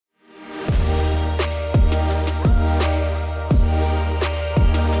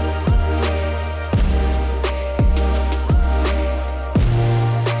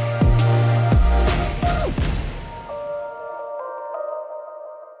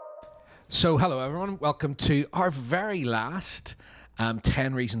So, hello everyone. Welcome to our very last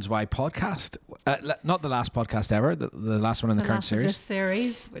 10 Reasons Why podcast. Not the last podcast ever, the last one in the current series. This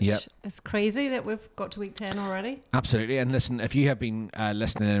series, which is crazy that we've got to week 10 already. Absolutely. And listen, if you have been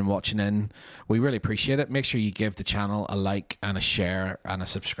listening and watching in, we really appreciate it. Make sure you give the channel a like and a share and a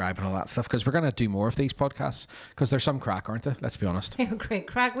subscribe and all that stuff, because we're going to do more of these podcasts, because there's some crack, aren't they? Let's be honest. Yeah, great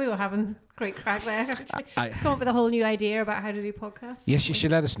crack. We were having great crack there. Come up with a whole new idea about how to do podcasts. Yes, you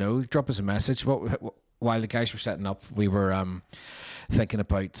should let us know. Drop us a message. While the guys were setting up, we were thinking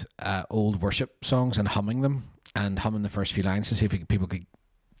about old worship songs and humming them, and humming the first few lines to see if people could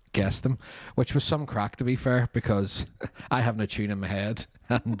guess them, which was some crack, to be fair, because I have no tune in my head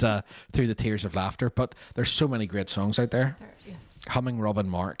and through the tears of laughter. But there's so many great songs out there. Yes. Humming Robin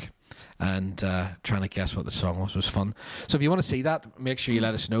Mark and trying to guess what the song was fun. So if you want to see that, make sure you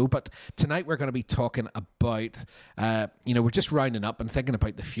let us know. But tonight we're going to be talking about, we're just rounding up and thinking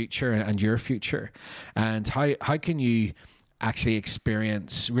about the future and your future, and how can you actually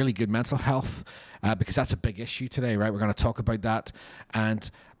experience really good mental health, because that's a big issue today, right? We're going to talk about that, and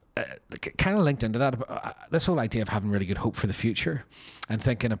kind of linked into that, this whole idea of having really good hope for the future and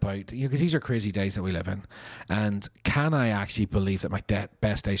thinking about, because these are crazy days that we live in, and can I actually believe that my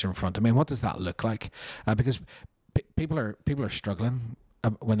best days are in front of me, and what does that look like? Because people are struggling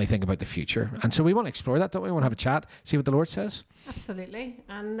when they think about the future, and so we want to explore that, don't we? We want to have a chat, see what the Lord says. Absolutely.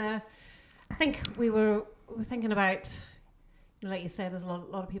 And I think we were thinking about, like you said, there's a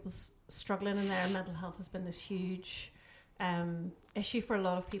lot of people struggling in there. Mental health has been this huge issue for a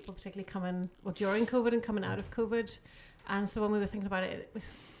lot of people, particularly during COVID and coming out of COVID. And so when we were thinking about it, we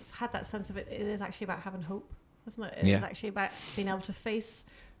had that sense of it is actually about having hope, isn't it? It is actually about being able to face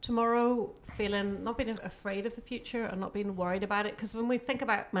tomorrow, not being afraid of the future and not being worried about it. Because when we think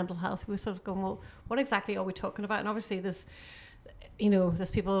about mental health, we're sort of going, well, what exactly are we talking about? And obviously there's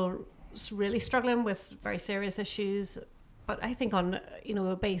people really struggling with very serious issues. But I think on,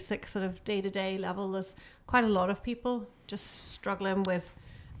 a basic sort of day-to-day level, there's quite a lot of people just struggling with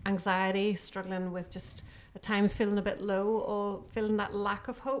anxiety, struggling with just at times feeling a bit low or feeling that lack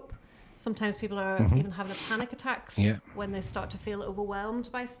of hope. Sometimes people are even having panic attacks when they start to feel overwhelmed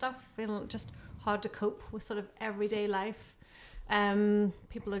by stuff, feeling just hard to cope with sort of everyday life.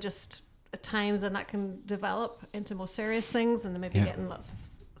 People are just at times, and that can develop into more serious things, and they may be getting lots of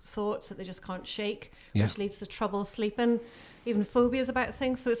thoughts that they just can't shake, which leads to trouble sleeping, even phobias about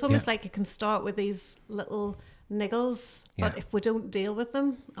things. So it's almost like it can start with these little niggles, but if we don't deal with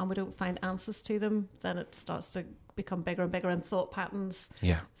them and we don't find answers to them, then it starts to become bigger and bigger, and thought patterns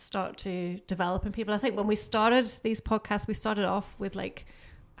start to develop in people. I think when we started these podcasts, we started off with like,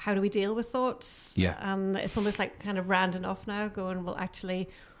 how do we deal with thoughts? And it's almost like kind of rounding off now, going, well, actually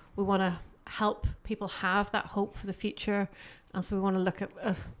we want to help people have that hope for the future. And so we want to look at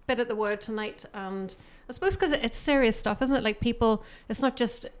a bit at the word tonight, and I suppose because it's serious stuff, isn't it? Like people, it's not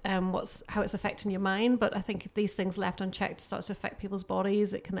just how it's affecting your mind, but I think if these things left unchecked starts to affect people's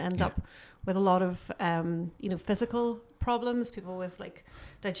bodies, it can end up with a lot of physical problems. People with like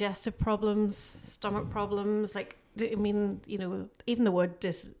digestive problems, stomach problems. Like even the word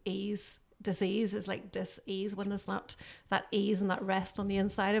disease is like dis-ease. When there's not that ease and that rest on the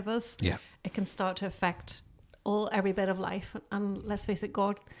inside of us, it can start to affect every bit of life. And let's face it,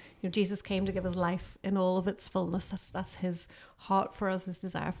 God, Jesus came to give us life in all of its fullness. That's his heart for us, his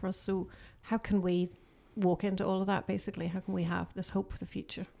desire for us. So how can we walk into all of that, basically? How can we have this hope for the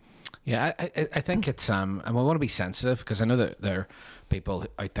future? Yeah, I think it's and we want to be sensitive, because I know that there are people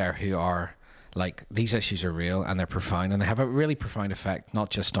out there who are like, these issues are real and they're profound, and they have a really profound effect,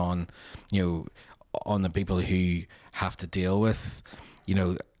 not just on on the people who have to deal with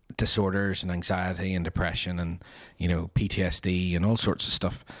disorders and anxiety and depression and PTSD and all sorts of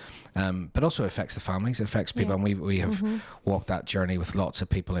stuff, but also it affects the families, it affects people, and we have walked that journey with lots of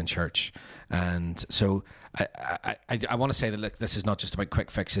people in church. And so I want to say that, look, this is not just about quick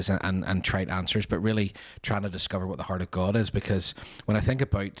fixes and trite answers, but really trying to discover what the heart of God is. Because when I think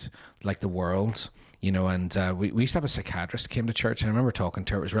about like the world, and we used to have a psychiatrist who came to church, and I remember talking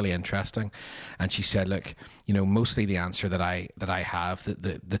to her. It was really interesting, and she said, look, mostly the answer that I have,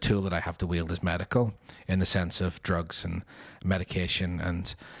 the tool that I have to wield is medical, in the sense of drugs and medication.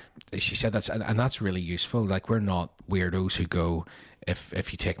 And she said that's really useful. Like, we're not weirdos who go,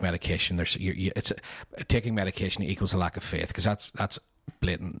 if you take medication, taking medication equals a lack of faith, because that's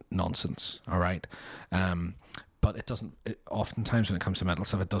blatant nonsense. All right. But it doesn't. Oftentimes, when it comes to mental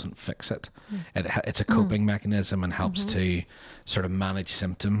stuff, it doesn't fix it. It's a coping mechanism and helps to sort of manage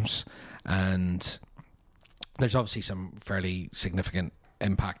symptoms. And there's obviously some fairly significant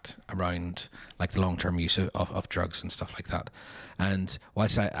impact around like the long-term use of drugs and stuff like that. And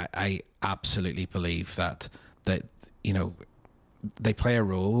whilst I absolutely believe that you know, they play a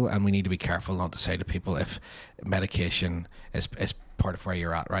role, and we need to be careful not to say to people, if medication is part of where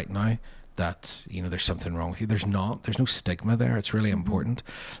you're at right now, that, you know, there's something wrong with you. There's no stigma there. It's really important.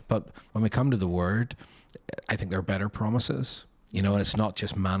 But when we come to the word, I think there are better promises, you know, and it's not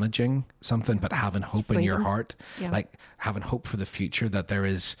just managing something, but having hope in your heart, like having hope for the future, that there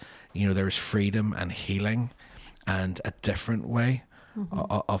is, you know, there is freedom and healing and a different way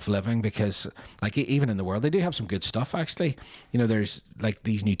of living. Because like even in the world, they do have some good stuff, actually. You know, there's like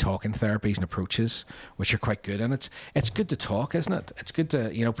these new talking therapies and approaches which are quite good, and it's good to talk, isn't it? It's good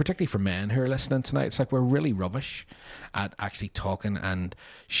to, you know, particularly for men who are listening tonight, it's like we're really rubbish at actually talking and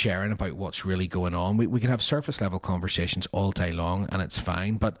sharing about what's really going on. We can have surface level conversations all day long, and it's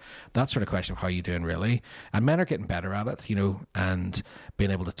fine, but that sort of question of how you doing really, and men are getting better at it, you know, and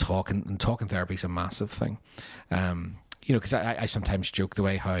being able to talk, and talking therapy is a massive thing. You know, because I sometimes joke the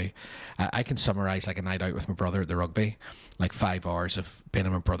way how I can summarise like a night out with my brother at the rugby, like 5 hours of being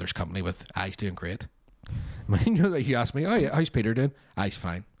in my brother's company with, "He's doing great." You know, like you ask me, "Oh yeah, how's Peter doing?" "He's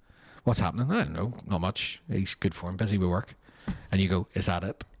fine." "What's happening?" "I don't know, not much. He's good for him, busy with work." And you go, "Is that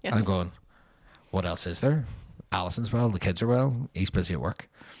it?" Yes. And I'm going, "What else is there?" "Alison's well, the kids are well, he's busy at work."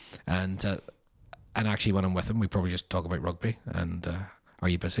 And actually when I'm with him, we probably just talk about rugby and, "Are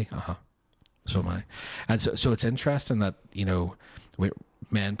you busy?" "Uh-huh." "So am I." And so it's interesting that, you know,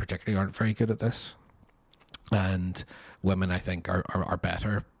 men particularly aren't very good at this, and women I think are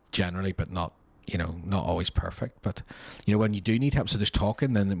better generally, but not, you know, not always perfect. But, you know, when you do need help, so there's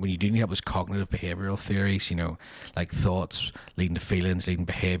talking, then when you do need help, there's cognitive behavioral theories, you know, like thoughts leading to feelings, leading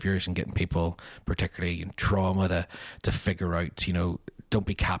behaviors, and getting people, particularly in trauma, to figure out, you know, don't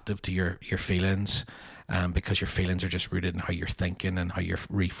be captive to your feelings. Because your feelings are just rooted in how you're thinking and how you're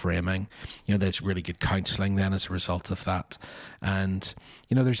reframing. You know, there's really good counselling then as a result of that. And,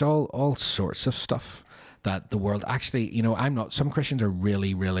 you know, there's all sorts of stuff that the world actually, you know, some Christians are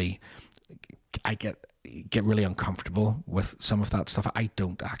really, really, I get really uncomfortable with some of that stuff. I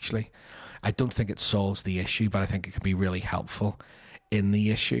don't actually. I don't think it solves the issue, but I think it can be really helpful in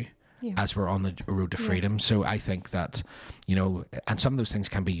the issue. Yeah. As we're on the road to freedom. So I think that, you know, and some of those things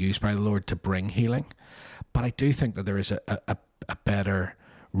can be used by the Lord to bring healing. But I do think that there is a better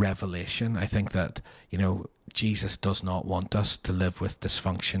revelation. I think that, you know, Jesus does not want us to live with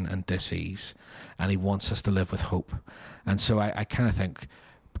dysfunction and dis-ease, and he wants us to live with hope. And so I kind of think,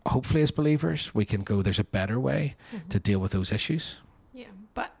 hopefully as believers, we can go, there's a better way to deal with those issues. Yeah,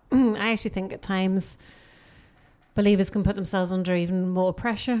 but I actually think at times believers can put themselves under even more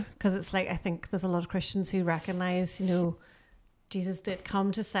pressure, because it's like, I think there's a lot of Christians who recognize, you know, Jesus did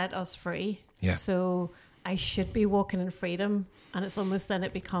come to set us free. Yeah. So I should be walking in freedom. And it's almost then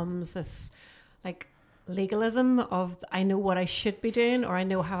it becomes this like legalism of, I know what I should be doing, or I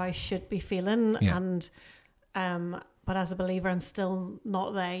know how I should be feeling. Yeah. And, but as a believer, I'm still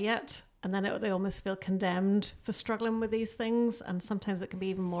not there yet. And then they almost feel condemned for struggling with these things. And sometimes it can be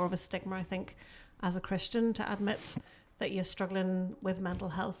even more of a stigma, I think, as a Christian, to admit that you're struggling with mental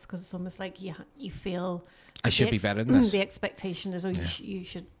health, because it's almost like you feel I should be better than this. The expectation is, you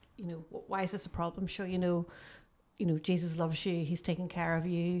should, you know, why is this a problem? Sure, you know, Jesus loves you. He's taking care of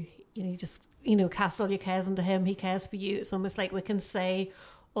you. You know, you just, you know, cast all your cares onto him. He cares for you. It's almost like we can say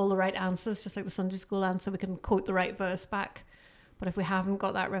all the right answers, just like the Sunday school answer. We can quote the right verse back. But if we haven't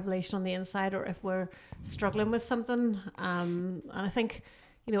got that revelation on the inside, or if we're struggling with something, and I think,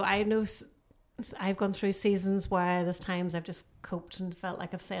 you know, I know I've gone through seasons where there's times I've just coped and felt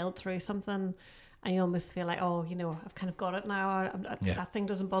like I've sailed through something, and you almost feel like, oh, you know, I've kind of got it now. That thing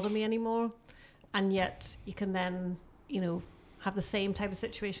doesn't bother me anymore. And yet you can then, you know, have the same type of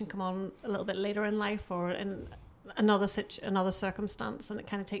situation come on a little bit later in life, or in another circumstance, and it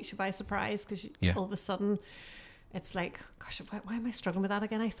kind of takes you by surprise, because all of a sudden it's like, gosh, why am I struggling with that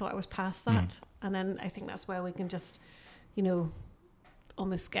again? I thought I was past that. And then I think that's where we can just, you know,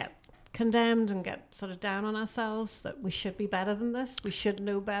 almost get condemned and get sort of down on ourselves, that we should be better than this. We should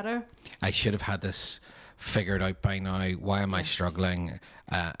know better. I should have had this figured out by now. Why am I struggling?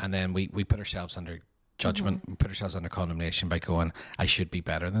 And then we put ourselves under judgment, we put ourselves under condemnation by going, I should be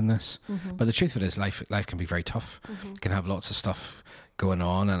better than this. But the truth of it is, life can be very tough. It can have lots of stuff going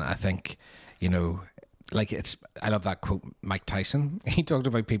on. And I think, you know, like I love that quote, Mike Tyson. He talked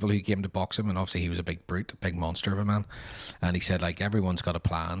about people who came to box him, and obviously he was a big brute, a big monster of a man. And he said, like, everyone's got a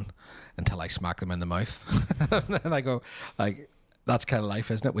plan until I smack them in the mouth. And I go, like, that's kind of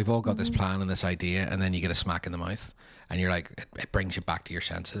life, isn't it? We've all got this plan and this idea, and then you get a smack in the mouth, and you're like, it brings you back to your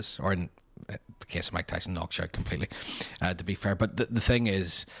senses. Or in the case of Mike Tyson, knocks you out completely, to be fair. But the thing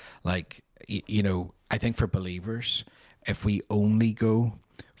is, like, you know, I think for believers, if we only go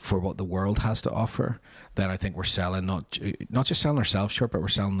for what the world has to offer, then I think we're selling not just selling ourselves short, but we're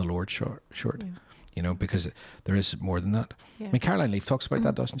selling the Lord short. Yeah. You know, because there is more than that. Yeah. I mean, Caroline Leaf talks about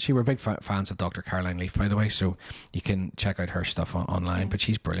that, doesn't she? We're big fans of Dr. Caroline Leaf, by the way, so you can check out her stuff online, but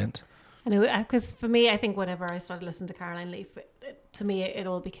she's brilliant. I know, because for me, I think whenever I started listening to Caroline Leaf, to me, it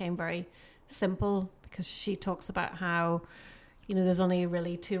all became very simple, because she talks about how, you know, there's only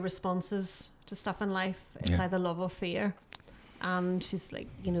really two responses to stuff in life. It's either love or fear. And she's like,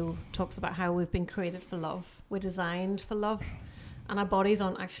 you know, talks about how we've been created for love. We're designed for love. And our bodies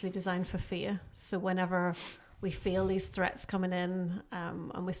aren't actually designed for fear. So whenever we feel these threats coming in,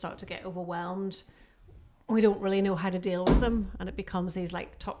 and we start to get overwhelmed, we don't really know how to deal with them. And it becomes these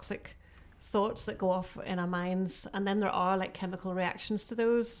like toxic thoughts that go off in our minds. And then there are like chemical reactions to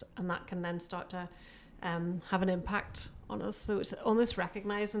those. And that can then start to have an impact on us. So it's almost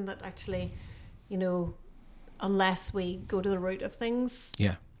recognizing that actually, you know, unless we go to the root of things.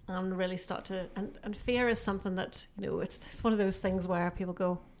 Yeah. And really start to, and fear is something that, you know, it's one of those things where people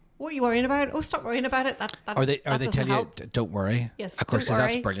go, what are you worrying about? Oh, stop worrying about it. Or they tell help. you, don't worry. Yes, of course, don't worry.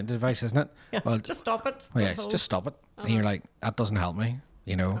 that's brilliant advice, isn't it? Yes, well, just stop it. Well, yes, just stop it. And you're like, that doesn't help me,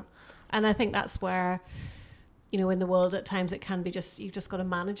 you know. And I think that's where, you know, in the world at times it can be just, you've just got to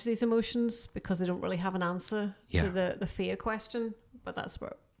manage these emotions because they don't really have an answer to the fear question. But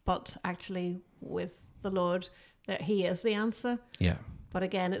but actually with the Lord, that He is the answer. Yeah. But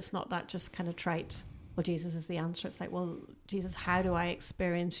again, it's not that just kind of trite, well, Jesus is the answer. It's like, well, Jesus, how do I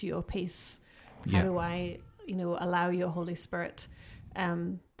experience your peace? How do I, you know, allow your Holy Spirit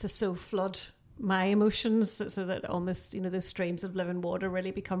to so flood my emotions so that almost, you know, those streams of living water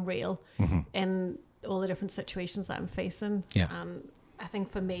really become real in all the different situations that I'm facing. Yeah. And I think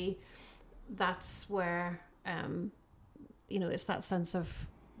for me, that's where, you know, it's that sense of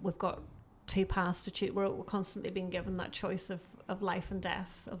we've got two paths to choose. We're constantly being given that choice of life and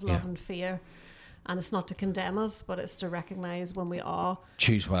death, of love and fear. And it's not to condemn us, but it's to recognize when we are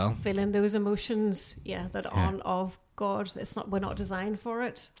choose well, feeling those emotions, that aren't of God. It's not, we're not designed for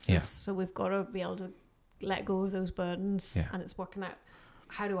it. So we've got to be able to let go of those burdens, and it's working out.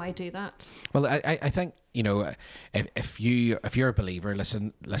 How do I do that? Well, I think, you know, if you're a believer,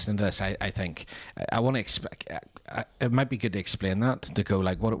 listening to this, I think I want to expect. It might be good to explain that, to go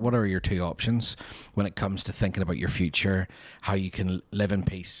like, what are your two options when it comes to thinking about your future, how you can live in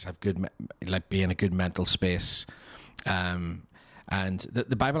peace, have good, like be in a good mental space. And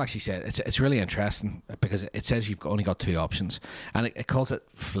the Bible actually says it's really interesting because it says you've only got two options, and it calls it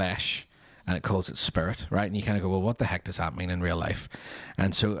flesh. And it calls it spirit, right? And you kind of go, well, what the heck does that mean in real life?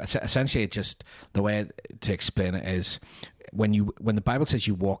 And so essentially, it just, the way to explain it is when the Bible says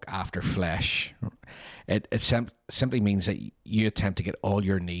you walk after flesh, it simply means that you attempt to get all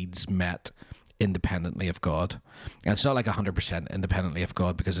your needs met independently of God. And it's not like 100% independently of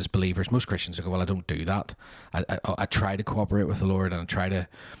God, because as believers, most Christians will go, well, I don't do that. I try to cooperate with the Lord, and I try to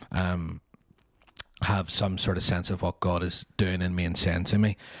have some sort of sense of what God is doing in me and saying to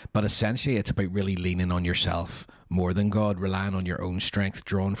me. But essentially, it's about really leaning on yourself more than God, relying on your own strength,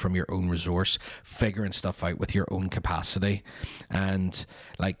 drawing from your own resource, figuring stuff out with your own capacity. And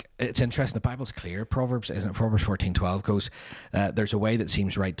like, it's interesting, the Bible's clear. Proverbs 14:12 goes, there's a way that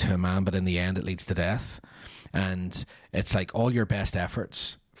seems right to a man, but in the end it leads to death. And it's like all your best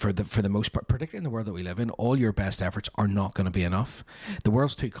efforts, for the most part, particularly in the world that we live in, all your best efforts are not going to be enough. The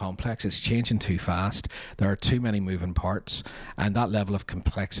world's too complex. It's changing too fast. There are too many moving parts. And that level of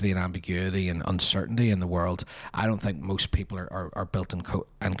complexity and ambiguity and uncertainty in the world, I don't think most people are built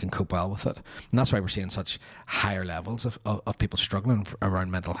and can cope well with it. And that's why we're seeing such higher levels of people struggling around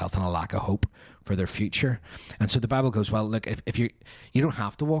mental health and a lack of hope for their future. And so the Bible goes, well, look, if you don't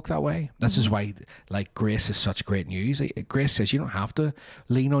have to walk that way. This is why, like, grace is such great news. Grace says you don't have to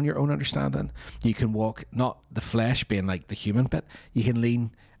lean on your own understanding. You can walk, not the flesh being like the human bit, you can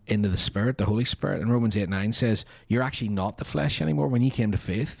lean into the Spirit, the Holy Spirit. And Romans 8:9 says you're actually not the flesh anymore. When you came to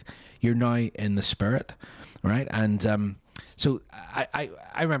faith, you're now in the Spirit, right? And so I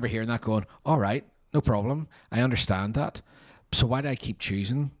remember hearing that, going, all right, no problem, I understand that. So why do I keep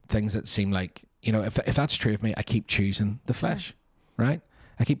choosing things that seem like, you know, if that's true of me, I keep choosing the flesh, right?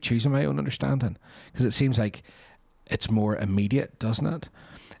 I keep choosing my own understanding because it seems like it's more immediate, doesn't it?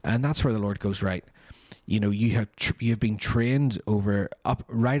 And that's where the Lord goes, right, you know, you have been trained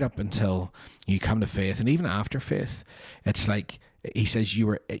right up until you come to faith, and even after faith, it's like he says you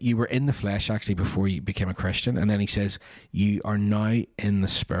were in the flesh actually before you became a Christian, and then he says you are now in the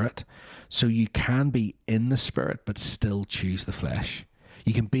Spirit. So you can be in the Spirit but still choose the flesh.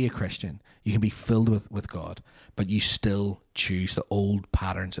 You can be a Christian, you can be filled with God, but you still choose the old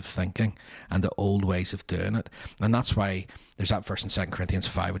patterns of thinking and the old ways of doing it. And that's why there's that verse in 2 Corinthians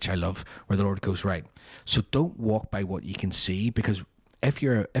 5, which I love, where the Lord goes, right, so don't walk by what you can see, because if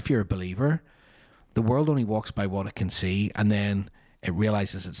you're a believer, the world only walks by what it can see, and then it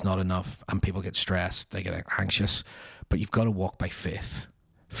realizes it's not enough, and people get stressed, they get anxious. But you've got to walk by faith.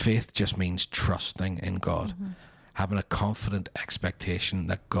 Faith just means trusting in God, having a confident expectation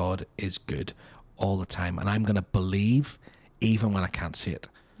that God is good all the time. And I'm going to believe even when I can't see it,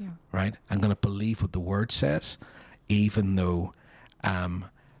 right? I'm going to believe what the Word says, even though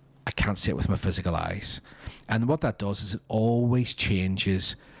I can't see it with my physical eyes. And what that does is it always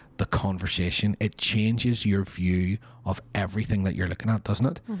changes the conversation. It changes your view of everything that you're looking at, doesn't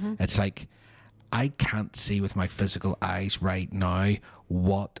it? It's like, I can't see with my physical eyes right now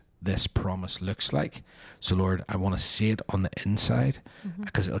what this promise looks like. So Lord, I want to see it on the inside,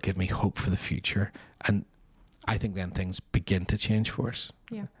 because it'll give me hope for the future. And I think then things begin to change for us.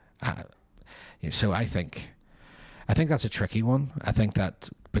 So I think that's a tricky one. I think that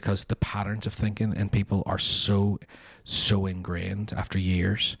because the patterns of thinking in people are so ingrained after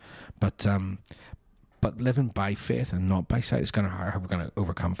years, but living by faith and not by sight is how we're going to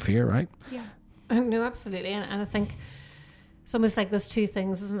overcome fear, right? Yeah. No, absolutely. And I think it's almost like there's two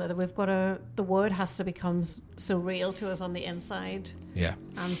things, isn't it? That we've got the Word has to become so real to us on the inside. Yeah.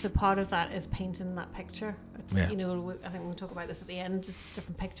 And so part of that is painting that picture. Yeah. You know, I think we'll talk about this at the end, just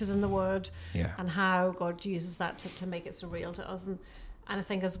different pictures in the Word, and how God uses that to make it so real to us. And I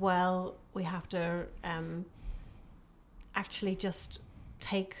think as well, we have to actually just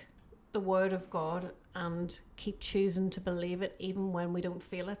take the Word of God and keep choosing to believe it even when we don't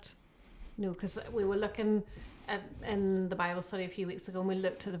feel it. You know, because we were looking in the Bible study a few weeks ago, and we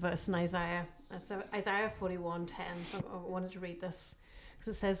looked at the verse in Isaiah. It's Isaiah 41:10. So I wanted to read this,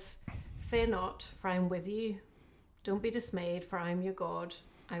 because it says, "Fear not, for I am with you. Don't be dismayed, for I am your God.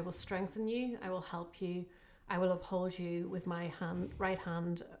 I will strengthen you. I will help you. I will uphold you with my right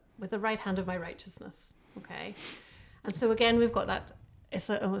hand, with the right hand of my righteousness." Okay, and so again we've got that. It's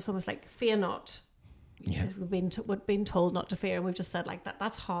almost like fear not. Yeah. We're being told not to fear, and we've just said like that.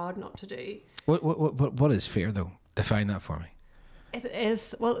 That's hard not to do. What is fear though? Define that for me. It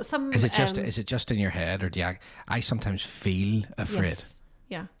is Is it just in your head, or do I sometimes feel afraid? Yes.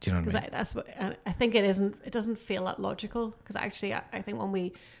 Yeah. Do you know what I mean? I think it isn't. It doesn't feel that logical, because actually I think when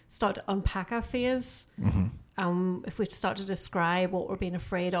we start to unpack our fears, if we start to describe what we're being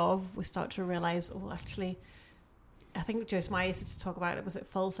afraid of, we start to realize, oh, actually, I think Joyce Meyer used to talk about it. Was it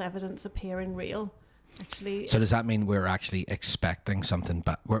false evidence appearing real? Actually, so does that mean we're actually expecting something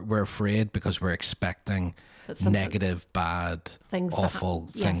bad? We're afraid because we're expecting negative, bad, awful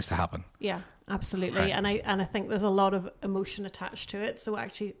things to happen. Yeah, absolutely. Right. And I think there's a lot of emotion attached to it. So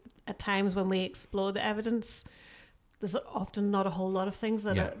actually, at times when we explore the evidence, there's often not a whole lot of things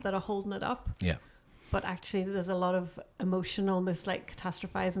that are holding it up. Yeah. But actually, there's a lot of emotion, almost like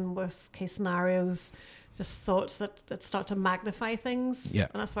catastrophizing, worst case scenarios, just thoughts that start to magnify things. Yeah.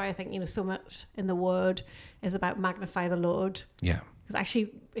 And that's why I think, so much in the Word is about magnify the Lord. Yeah. Because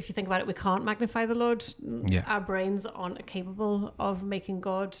actually, if you think about it, we can't magnify the Lord. Yeah. Our brains aren't capable of making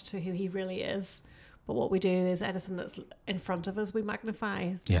God to who he really is. But what we do is anything that's in front of us, we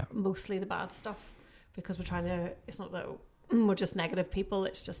magnify. Yeah. Mostly the bad stuff, because we're trying to, it's not that we're just negative people,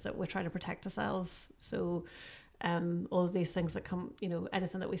 it's just that we're trying to protect ourselves. So all of these things that come,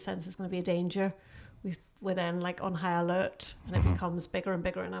 anything that we sense is going to be a danger, we're then like on high alert, and it becomes bigger and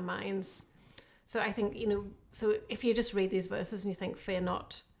bigger in our minds. So I think, so if you just read these verses and you think, fear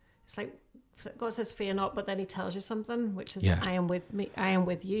not, it's like God says fear not, but then he tells you something, which is, I am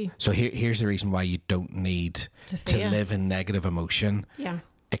with you. So here's the reason why you don't need to live in negative emotion. Yeah.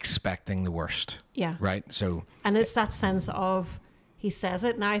 Expecting the worst. Yeah. Right? So, and it's that sense of, he says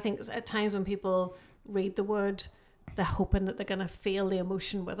it. Now I think at times when people read the Word, they're hoping that they're going to feel the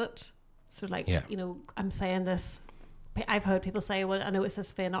emotion with it. So like, I'm saying this, I've heard people say, well, I know it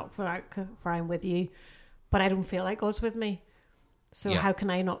says fear not, for I'm with you, but I don't feel like God's with me. So how can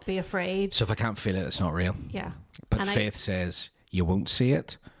I not be afraid? So if I can't feel it, it's not real. Yeah. But faith says you won't see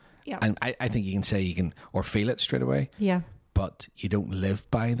it. Yeah. And I think you can say you can, or feel it straight away. Yeah. But you don't live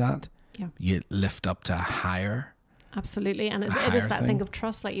by that. Yeah. You lift up to a higher. Absolutely. And it is that thing of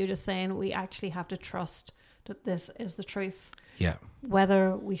trust, like you were just saying. We actually have to trust that this is the truth. Yeah.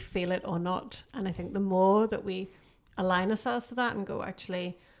 Whether we feel it or not. And I think the more that we align ourselves to that and go,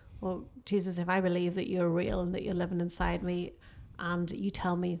 actually, well, Jesus, if I believe that you're real and that you're living inside me, and you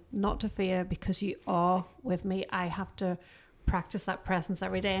tell me not to fear because you are with me. I have to practice that presence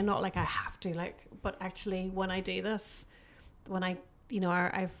every day, and not like I have to, like, but actually when I do this, when I,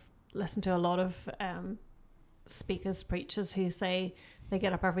 I've listened to a lot of speakers, preachers who say they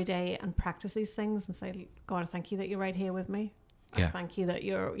get up every day and practice these things and say, God, I thank you that you're right here with me. I thank you that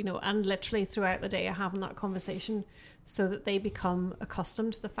you're, and literally throughout the day are having that conversation so that they become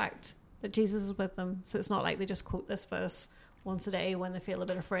accustomed to the fact that Jesus is with them. So it's not like they just quote this verse once a day when they feel a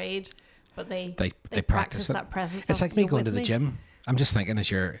bit afraid, but they practice that presence. It's like me going to the gym. I'm just thinking as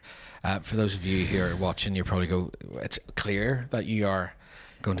you're, for those of you who are watching, you probably go, it's clear that you are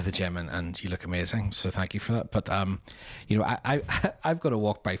going to the gym and you look amazing. So thank you for that. But, I've got to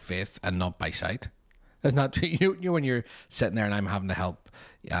walk by faith and not by sight. It's not, when you're sitting there and I'm having to help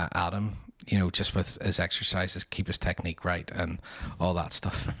Adam, just with his exercises, keep his technique right and all that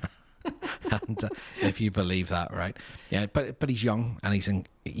stuff. And if you believe that, right? Yeah, but he's young and he's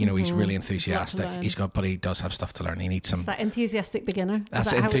he's really enthusiastic. But he does have stuff to learn. He needs some. It's that enthusiastic beginner.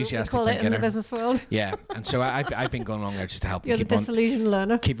 That's enthusiastic how we call beginner it in the business world. Yeah, and so I've been going along there just to help You're him the disillusioned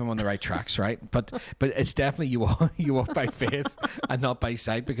learner. Keep him on the right tracks, right? But it's definitely you walk by faith and not by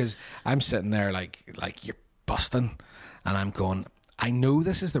sight, because I'm sitting there like you're busting, and I'm going, I know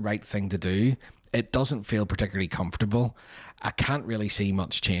this is the right thing to do. It doesn't feel particularly comfortable. I can't really see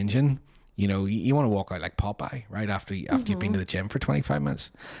much changing. You want to walk out like Popeye, right? After you've been to the gym for 25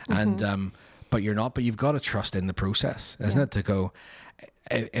 minutes. And, but you're not, but you've got to trust in the process, isn't it? To go,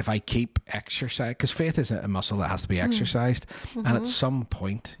 if I keep exercise, because faith is a muscle that has to be exercised. And at some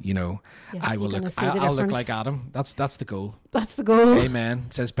point, I will I'll look like Adam. That's the goal. That's the goal. Amen,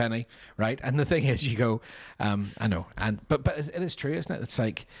 says Penny. Right. And the thing is, you go, I know. But it is true, isn't it? It's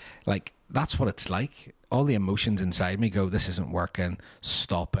like that's what it's like. All the emotions inside me go, this isn't working,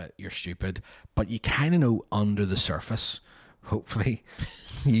 stop it, you're stupid. But you kind of know under the surface, hopefully,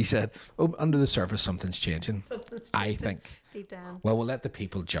 you said, under the surface, something's changing. I think. Deep down. Well, we'll let the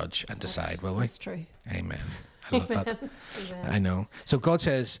people judge and decide, will we? That's true. Amen. I love that. Amen. I know. So God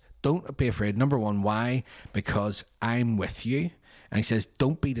says, don't be afraid. Number one, why? Because I'm with you. And he says,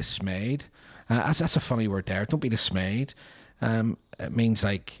 don't be dismayed. That's a funny word there. Don't be dismayed. It means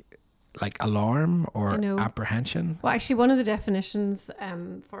like alarm or apprehension. Well, actually, one of the definitions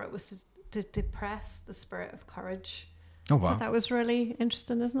for it was to depress the spirit of courage. Oh, wow. That was really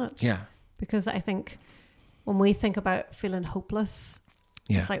interesting, isn't it? Yeah. Because I think when we think about feeling hopeless,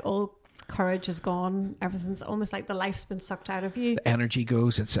 it's like all courage is gone. Everything's almost like the life's been sucked out of you. The energy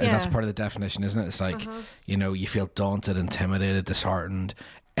goes. That's part of the definition, isn't it? It's like, you feel daunted, intimidated, disheartened.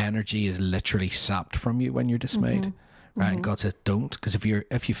 Energy is literally sapped from you when you're dismayed. Right, and God says don't, because if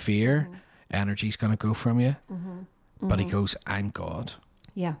you fear, energy's going to go from you. But he goes, I'm God.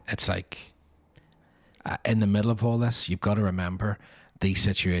 Yeah, it's like in the middle of all this, you've got to remember these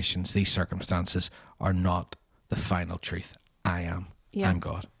situations, these circumstances are not the final truth. I am. Yeah. I'm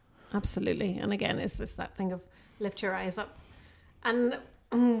God. Absolutely. And again, it's just that thing of lift your eyes up. And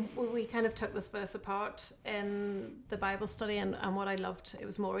we kind of took this verse apart in the Bible study, and what I loved, it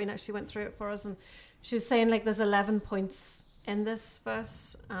was Maureen actually went through it for us, and she was saying there's 11 points in this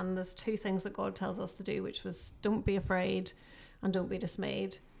verse, and there's 2 things that God tells us to do, which was don't be afraid and don't be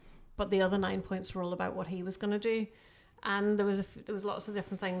dismayed. But the other 9 points were all about what he was going to do. And there was lots of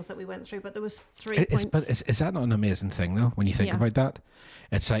different things that we went through, but there was 3 points. But is that not an amazing thing, though, when you think about that?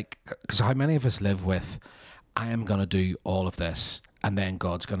 It's like, because how many of us live with, I am going to do all of this, and then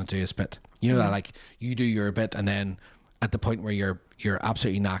God's going to do his bit. That, like, you do your bit, and then at the point where you're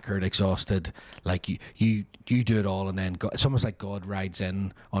absolutely knackered, exhausted, like you do it all, and then God, it's almost like God rides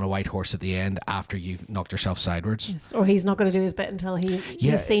in on a white horse at the end after you've knocked yourself sideways. Yes. Or he's not going to do his bit until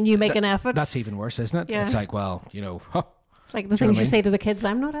he's seen you make an effort. That's even worse, isn't it? Yeah. It's like, well, it's like the things you say to the kids,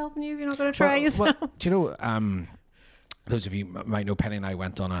 I'm not helping you if you're not going to try yourself. Well, do you know, those of you might know, Penny and I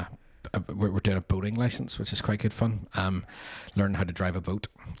went on we're doing a boating license, which is quite good fun. Learning how to drive a boat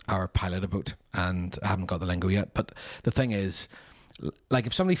or pilot a boat, and I haven't got the lingo yet. But the thing is, like,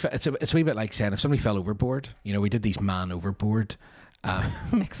 if somebody, it's a wee bit like saying if somebody fell overboard. We did these man overboard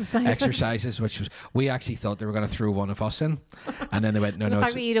exercises, which was, we actually thought they were going to throw one of us in, and then they went, no. The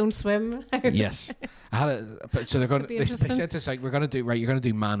fact that you don't swim. Yes, I had but so they're going. They said to us, like, we're going to do you're going to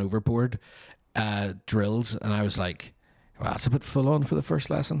do man overboard drills, and I was like, well, that's a bit full on for the first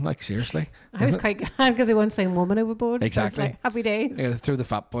lesson. Like, seriously. I was quite glad because they weren't saying woman overboard. Exactly. So it's like, happy days. Yeah, throw the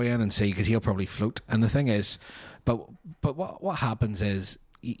fat boy in and see, because he'll probably float. And the thing is, but what happens is,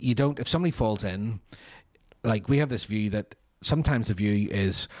 you don't, if somebody falls in, like, we have this view that sometimes the view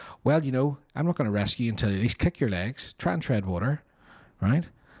is, well, I'm not going to rescue you until at least kick your legs, try and tread water, right?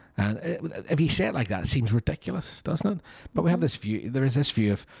 And if you say it like that, it seems ridiculous, doesn't it? But we have this view. There is this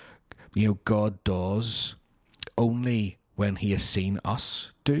view of, God does only when he has seen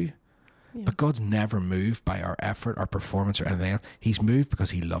us do. Yeah. But God's never moved by our effort, our performance, or anything else. He's moved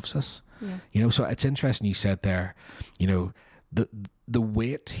because he loves us. Yeah. So it's interesting you said there, the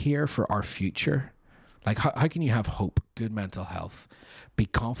weight here for our future. Like, how can you have hope, good mental health, be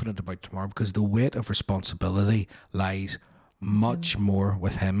confident about tomorrow? Because the weight of responsibility lies much more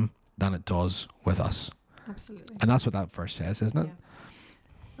with him than it does with us. Absolutely. And that's what that verse says, isn't it?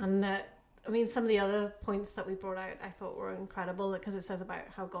 Yeah. And some of the other points that we brought out I thought were incredible, because it says about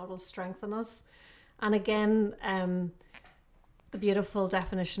how God will strengthen us. And again, the beautiful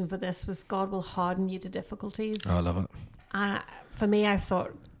definition for this was God will harden you to difficulties. Oh, I love it. And for me,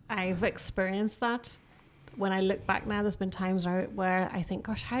 I've experienced that. When I look back now, there's been times where I think,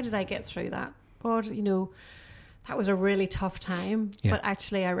 gosh, how did I get through that? God, that was a really tough time. Yeah. But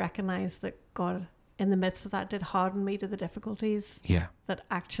actually, I recognize that God, in the midst of that, did harden me to the difficulties. Yeah. That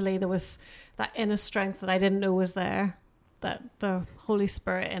actually there was that inner strength that I didn't know was there, that the Holy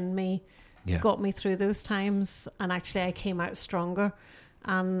Spirit in me got me through those times. And actually, I came out stronger.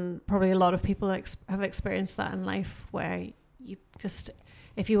 And probably a lot of people have experienced that in life, where you just...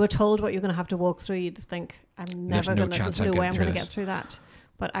 If you were told what you're going to have to walk through, you'd think, there's no way I'm going to get through that.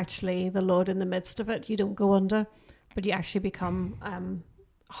 But actually, the Lord, in the midst of it, you don't go under, but you actually become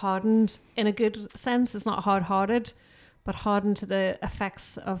hardened in a good sense. It's not hard-hearted, but hardened to the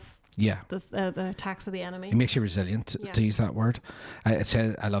effects of the attacks of the enemy. It makes you resilient, to use that word. It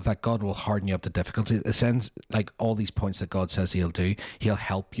says, I love that God will harden you up to difficulty. It sounds like all these points that God says he'll do, he'll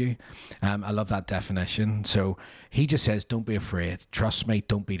help you. I love that definition. So he just says, don't be afraid. Trust me,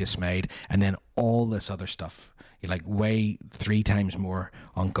 don't be dismayed. And then all this other stuff, weigh 3 times more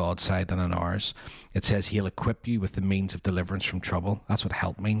on God's side than on ours. It says he'll equip you with the means of deliverance from trouble. That's what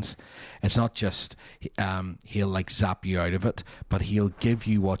help means. It's not just he'll zap you out of it, but he'll give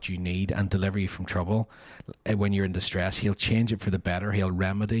you what you need and deliver you from trouble when you're in distress. He'll change it for the better. He'll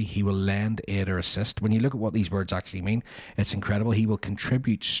remedy. He will lend, aid, or assist. When you look at what these words actually mean, it's incredible. He will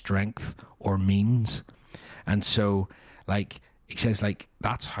contribute strength or means. And so, he says,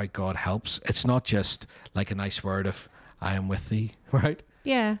 that's how God helps. It's not just a nice word of, I am with thee, right?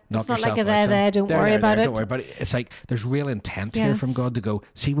 Yeah. Knock it's not like a yourself don't worry about it. Don't worry about it. It's there's real intent here from God to go,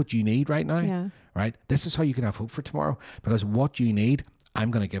 see what you need right now, right? This is how you can have hope for tomorrow, because what you need, I'm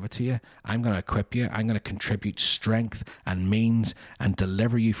going to give it to you. I'm going to equip you. I'm going to contribute strength and means and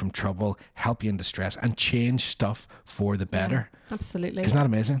deliver you from trouble, help you in distress, and change stuff for the better. Yeah, absolutely. Isn't that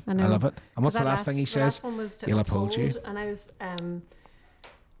amazing? I know. I love it. And what's the last thing he says? The last one was to he'll uphold you. And I was,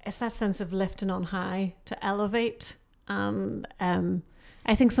 it's that sense of lifting on high, to elevate. And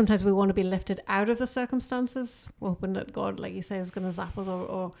I think sometimes we want to be lifted out of the circumstances, hoping that God, like you say, is going to zap us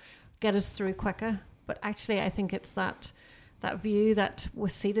or get us through quicker. But actually, I think it's that view that we're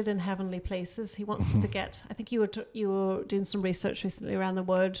seated in heavenly places. He wants us to get. I think you were doing some research recently around the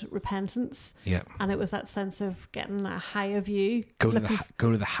word repentance. Yeah. And it was that sense of getting a higher view. Go to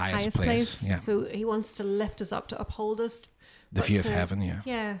the highest place. Yeah. So he wants to lift us up, to uphold us. The view of heaven. Yeah.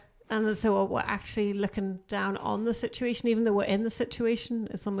 Yeah. And so we're actually looking down on the situation, even though we're in the situation.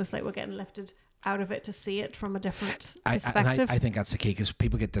 It's almost like we're getting lifted out of it to see it from a different perspective. I think that's the key, because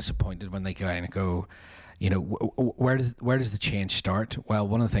people get disappointed when they kind of go, where does the change start? Well,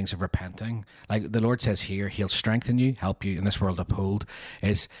 one of the things of repenting, like the Lord says here, he'll strengthen you, help you in this world uphold,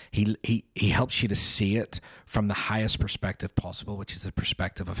 is he helps you to see it from the highest perspective possible, which is the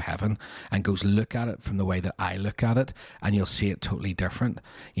perspective of heaven, and goes, look at it from the way that I look at it, and you'll see it totally different,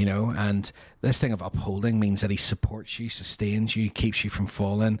 and this thing of upholding means that he supports you, sustains you, keeps you from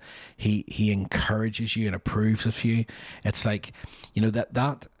falling. He encourages you and approves of you. It's like,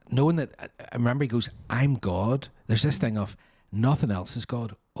 that knowing that, I remember he goes, I'm God. There's this thing of nothing else is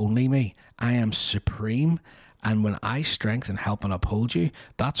God, only me. I am supreme. And when I strengthen, help, and uphold you,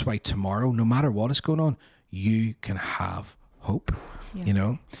 that's why tomorrow, no matter what is going on, you can have hope.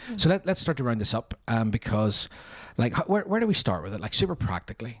 Yeah. So let's start to round this up, because where do we start with it? Super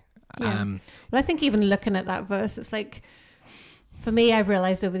practically. Yeah. Well, I think even looking at that verse, it's for me, I've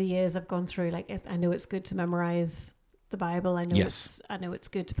realized over the years I've gone through, I know it's good to memorize the Bible. I know it's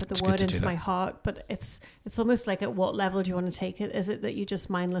good to put the word into my heart, but it's almost like, at what level do you want to take it? Is it that you just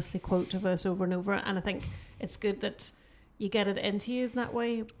mindlessly quote a verse over and over? And I think it's good that you get it into you that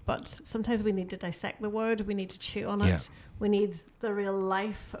way, but sometimes we need to dissect the word. We need to chew on it. We need the real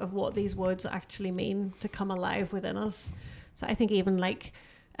life of what these words actually mean to come alive within us. So I think even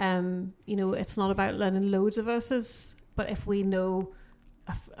it's not about learning loads of verses, but if we know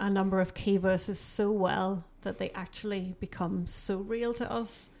a number of key verses so well that they actually become so real to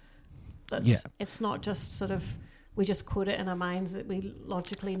us, That Yeah. it's not just sort of, we just quote it in our minds that we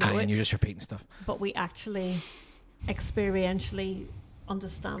logically know And it, you're just repeating stuff. but we actually experientially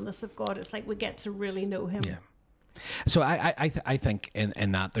understand this of God. It's like we get to really know Him. Yeah. So I think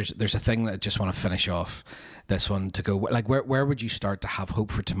in that there's a thing that I just want to finish off this one to go, like, where would you start to have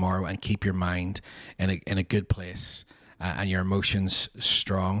hope for tomorrow and keep your mind in a good place, and your emotions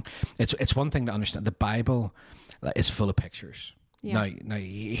strong? It's one thing to understand the Bible is full of pictures. Yeah. Now,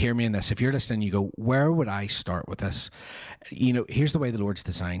 you hear me in this. If you're listening, you go, where would I start with this? Here's the way the Lord's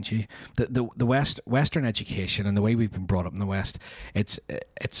designed you. The Western education and the way we've been brought up in the West, it's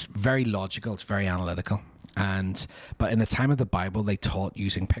very logical. It's very analytical. But in the time of the Bible, they taught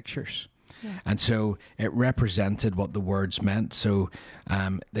using pictures. Yeah. And so it represented what the words meant. So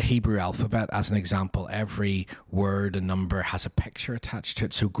the Hebrew alphabet, as an example, every word and number has a picture attached to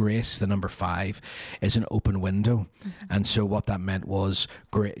it. So grace, the number 5, is an open window. Mm-hmm. And so what that meant was,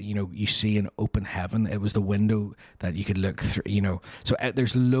 you see an open heaven. It was the window that you could look through, So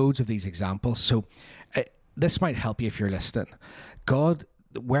there's loads of these examples. So this might help you if you're listening. God,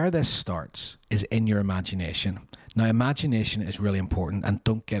 where this starts is in your imagination. Now, imagination is really important, and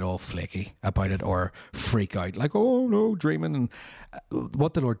don't get all flaky about it or freak out like, oh no, dreaming. And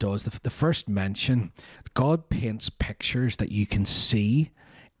what the Lord does, the first mention, God paints pictures that you can see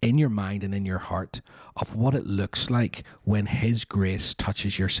in your mind and in your heart of what it looks like when His grace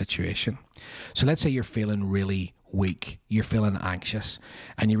touches your situation. So let's say you're feeling really weak, you're feeling anxious,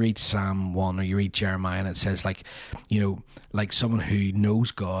 and you read Psalm 1 or you read Jeremiah, and it says, like someone who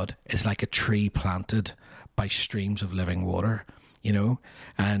knows God is like a tree planted by streams of living water,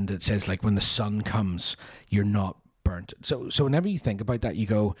 and it says, like, when the sun comes, you're not burnt. So whenever you think about that, you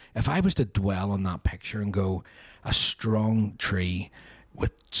go, if I was to dwell on that picture and go, a strong tree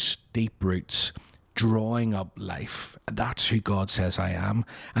with deep roots drawing up life, that's who God says I am.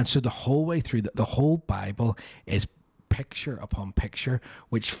 And so the whole way through, the whole Bible is picture upon picture,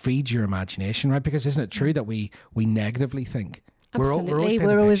 which feeds your imagination, right? Because isn't it true that we negatively think? Absolutely.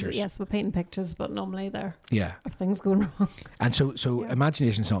 We're always we're painting pictures, but normally they're of things going wrong. And so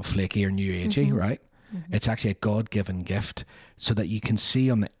imagination's not flaky or new agey, Mm-hmm. right? Mm-hmm. It's actually a God-given gift so that you can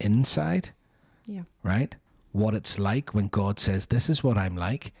see on the inside, right, what it's like when God says, this is what I'm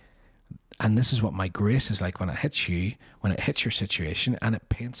like, and this is what my grace is like when it hits you, when it hits your situation, and it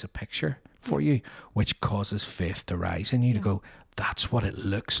paints a picture for you, which causes faith to rise in you to go, that's what it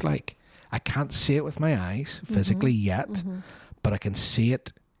looks like. I can't see it with my eyes physically yet, but I can see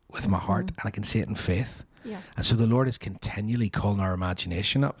it with my heart, and I can see it in faith. Yeah. And so the Lord is continually calling our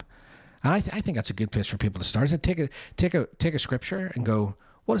imagination up. And I think that's a good place for people to start. Is to take a scripture and go,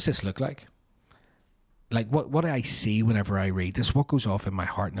 what does this look like? Like, what do I see whenever I read this? What goes off in my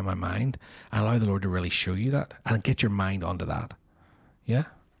heart and in my mind? And allow the Lord to really show you that and get your mind onto that. Yeah?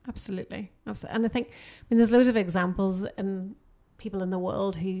 Absolutely. And I think, there's loads of examples in people in the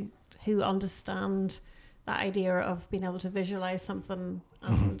world who understand that idea of being able to visualize something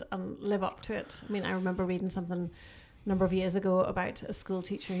and live up to it. I remember reading something a number of years ago about a school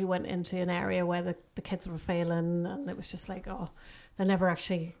teacher who went into an area where the kids were failing, and it was just like, they're never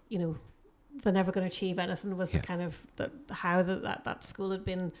actually, they're never going to achieve anything, was the kind of how that school had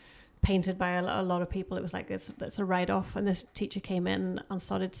been painted by a lot of people. It was like, it's a write-off. And this teacher came in and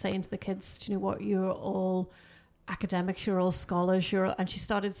started saying to the kids, do you know what, you're all academics, you're all scholars, and she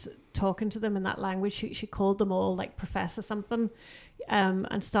started talking to them in that language. She called them all like professor something,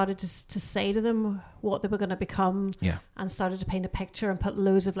 and started to say to them what they were going to become, and started to paint a picture and put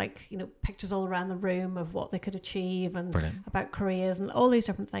loads of pictures all around the room of what they could achieve and about careers and all these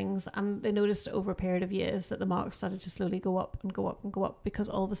different things. And they noticed over a period of years that the marks started to slowly go up and go up and go up, because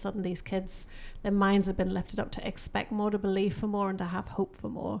all of a sudden these kids, their minds have been lifted up to expect more, to believe for more, and to have hope for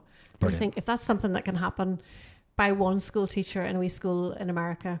more. And I think if that's something that can happen by one school teacher in a wee school in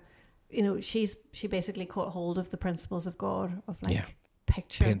America, she basically caught hold of the principles of God, of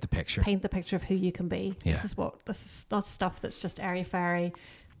paint the picture of who you can be. This is not stuff that's just airy fairy.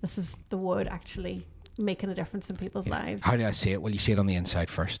 This is the word actually making a difference in people's lives. How do I see it? Well, you see it on the inside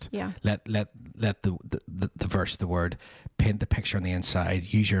first. Yeah. Let the verse, the word, paint the picture on the inside.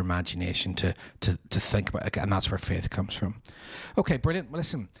 Use your imagination to think about it, and that's where faith comes from. Okay, brilliant. Well,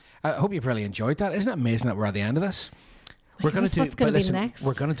 listen, I hope you've really enjoyed that. Isn't it amazing that we're at the end of this? What's going to be next?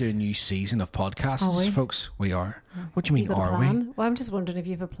 We're going to do a new season of podcasts, folks. We are. What do you mean, are we? Well, I'm just wondering if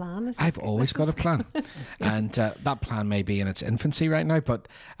you have a plan. I've always got a plan. And that plan may be in its infancy right now, but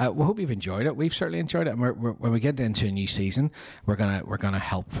we hope you've enjoyed it. We've certainly enjoyed it. And when we get into a new season, we're gonna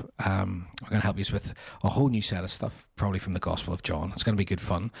help you with a whole new set of stuff, probably from the Gospel of John. It's going to be good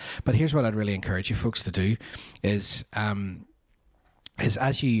fun. But here's what I'd really encourage you folks to do is is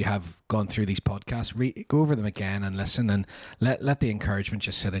as you have gone through these podcasts, go over them again and listen, and let the encouragement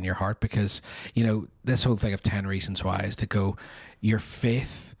just sit in your heart, because, you know, this whole thing of 10 reasons why is to go, your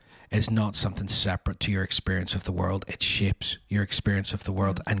faith is not something separate to your experience of the world. It shapes your experience of the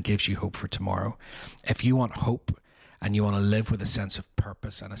world and gives you hope for tomorrow. If you want hope, and you want to live with a sense of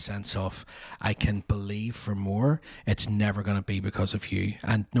purpose and a sense of, I can believe for more, it's never going to be because of you.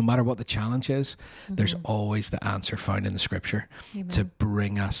 And no matter what the challenge is, there's always the answer found in the scripture. Amen. To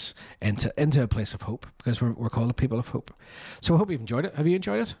bring us into a place of hope, because we're called a people of hope. So I hope you've enjoyed it. Have you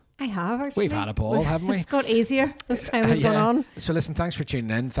enjoyed it? I have, actually. We've had a ball, haven't we? It's got easier as time has gone on. So listen, thanks for tuning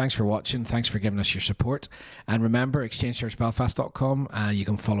in. Thanks for watching. Thanks for giving us your support. And remember, exchangechurchbelfast.com. You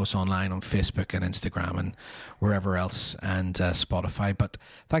can follow us online on Facebook and Instagram and wherever else, and Spotify. But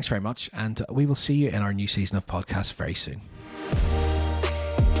thanks very much. And we will see you in our new season of podcasts very soon.